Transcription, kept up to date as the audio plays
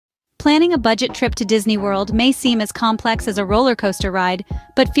Planning a budget trip to Disney World may seem as complex as a roller coaster ride,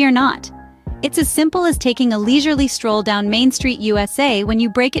 but fear not. It's as simple as taking a leisurely stroll down Main Street, USA when you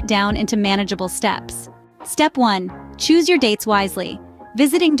break it down into manageable steps. Step 1. Choose your dates wisely.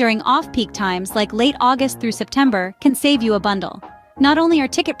 Visiting during off-peak times like late August through September can save you a bundle. Not only are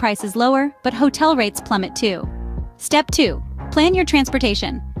ticket prices lower, but hotel rates plummet too. Step 2. Plan your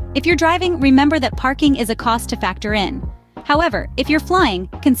transportation. If you're driving, remember that parking is a cost to factor in. However, if you're flying,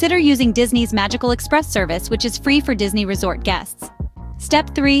 consider using Disney's Magical Express service, which is free for Disney Resort guests.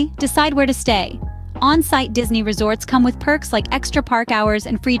 Step 3. Decide where to stay. On-site Disney resorts come with perks like extra park hours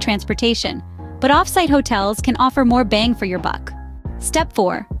and free transportation, but off-site hotels can offer more bang for your buck. Step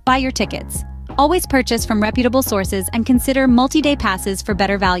 4. Buy your tickets. Always purchase from reputable sources and consider multi-day passes for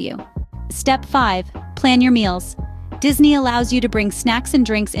better value. Step 5. Plan your meals. Disney allows you to bring snacks and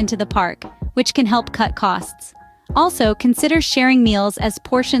drinks into the park, which can help cut costs. Also, consider sharing meals as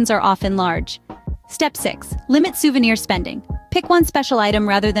portions are often large. Step 6. Limit souvenir spending. Pick one special item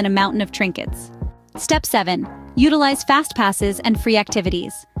rather than a mountain of trinkets. Step 7. Utilize fast passes and free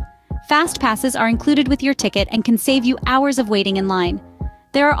activities. Fast passes are included with your ticket and can save you hours of waiting in line.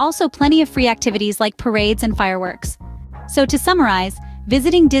 There are also plenty of free activities like parades and fireworks. So to summarize,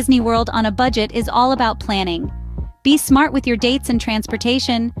 visiting Disney World on a budget is all about planning. Be smart with your dates and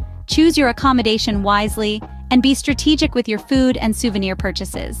transportation, choose your accommodation wisely, and be strategic with your food and souvenir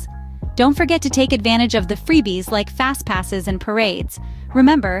purchases. Don't forget to take advantage of the freebies like fast passes and parades.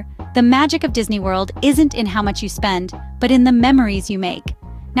 Remember, the magic of Disney World isn't in how much you spend, but in the memories you make.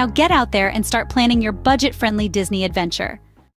 Now get out there and start planning your budget-friendly Disney adventure.